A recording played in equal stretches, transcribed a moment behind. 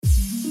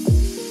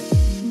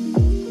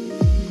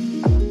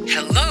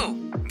Hello,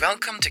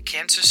 welcome to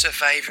Cancer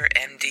Survivor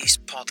MD's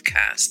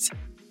podcast.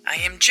 I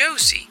am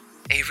Josie,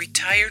 a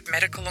retired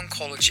medical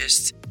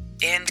oncologist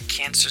and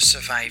cancer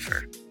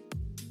survivor.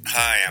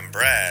 Hi, I'm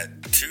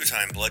Brad,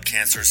 two-time blood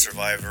cancer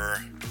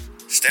survivor,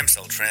 stem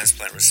cell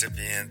transplant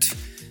recipient,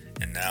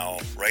 and now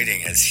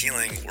writing as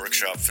healing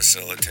workshop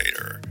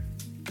facilitator.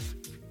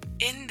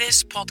 In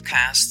this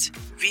podcast,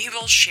 we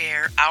will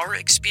share our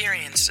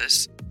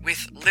experiences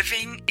with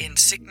living in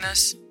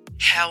sickness,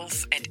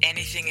 health, and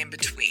anything in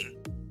between.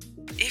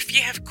 If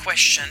you have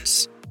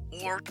questions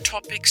or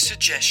topic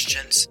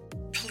suggestions,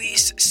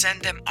 please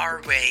send them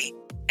our way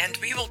and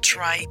we will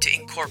try to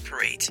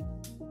incorporate.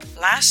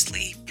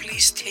 Lastly,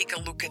 please take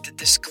a look at the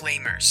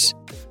disclaimers.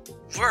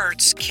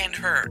 Words can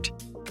hurt.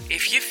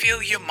 If you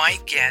feel you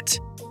might get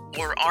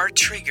or are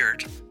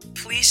triggered,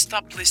 please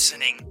stop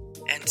listening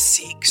and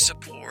seek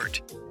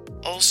support.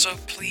 Also,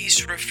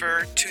 please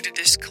refer to the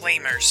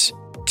disclaimers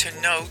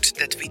to note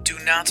that we do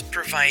not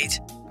provide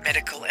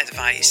medical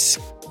advice.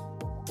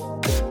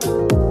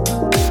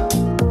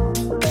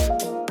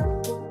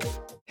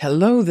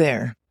 Hello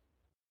there.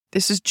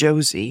 This is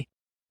Josie.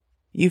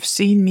 You've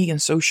seen me on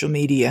social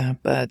media,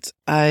 but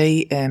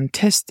I am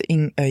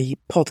testing a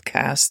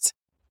podcast.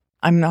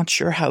 I'm not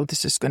sure how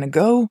this is going to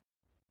go,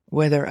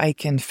 whether I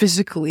can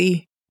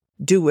physically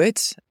do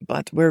it,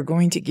 but we're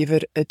going to give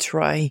it a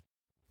try.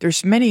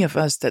 There's many of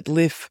us that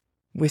live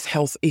with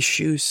health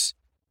issues,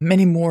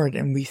 many more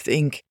than we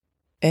think,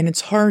 and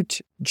it's hard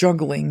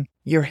juggling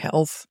your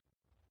health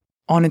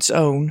on its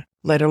own,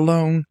 let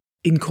alone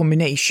in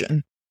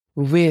combination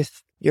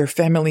with your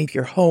family,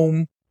 your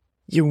home,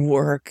 your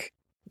work,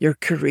 your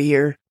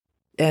career,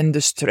 and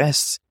the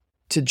stress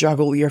to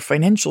juggle your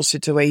financial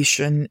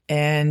situation.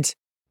 And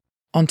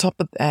on top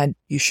of that,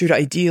 you should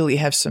ideally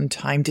have some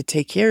time to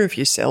take care of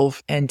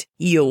yourself and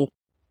heal.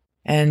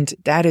 And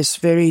that is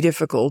very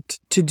difficult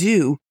to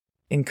do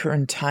in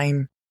current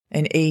time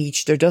and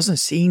age. There doesn't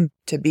seem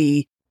to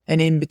be an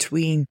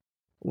in-between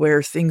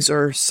where things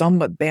are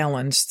somewhat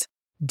balanced.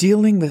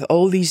 Dealing with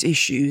all these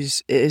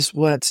issues is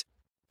what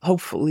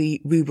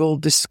hopefully we will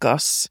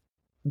discuss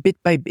bit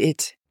by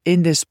bit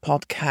in this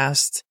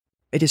podcast.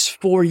 It is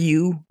for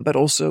you, but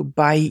also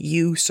by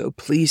you. So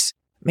please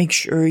make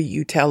sure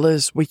you tell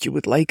us what you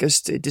would like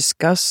us to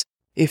discuss.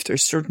 If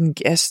there's certain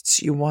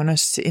guests you want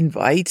us to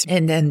invite,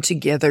 and then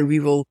together we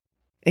will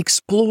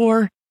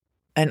explore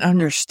and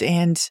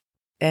understand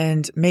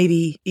and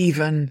maybe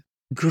even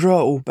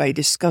grow by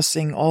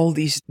discussing all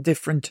these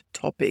different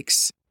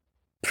topics.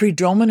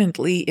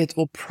 Predominantly, it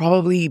will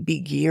probably be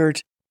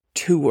geared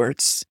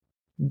towards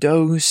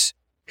those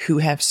who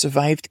have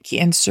survived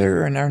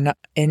cancer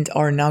and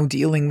are now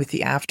dealing with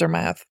the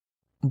aftermath.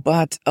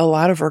 But a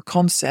lot of our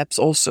concepts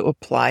also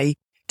apply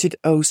to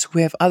those who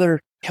have other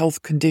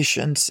health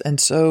conditions.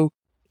 And so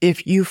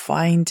if you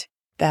find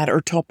that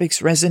our topics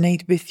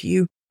resonate with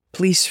you,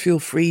 please feel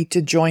free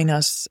to join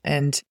us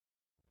and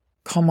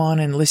come on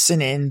and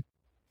listen in.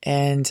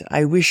 And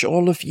I wish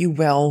all of you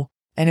well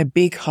and a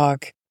big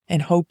hug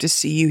and hope to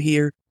see you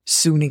here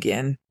soon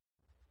again.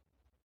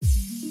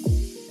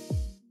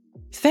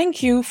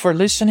 Thank you for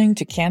listening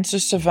to Cancer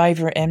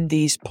Survivor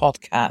MD's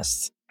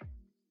podcast.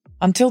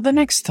 Until the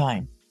next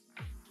time.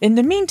 In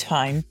the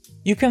meantime,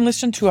 you can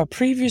listen to our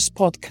previous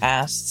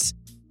podcasts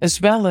as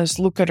well as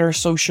look at our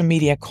social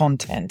media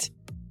content.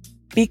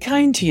 Be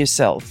kind to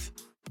yourself.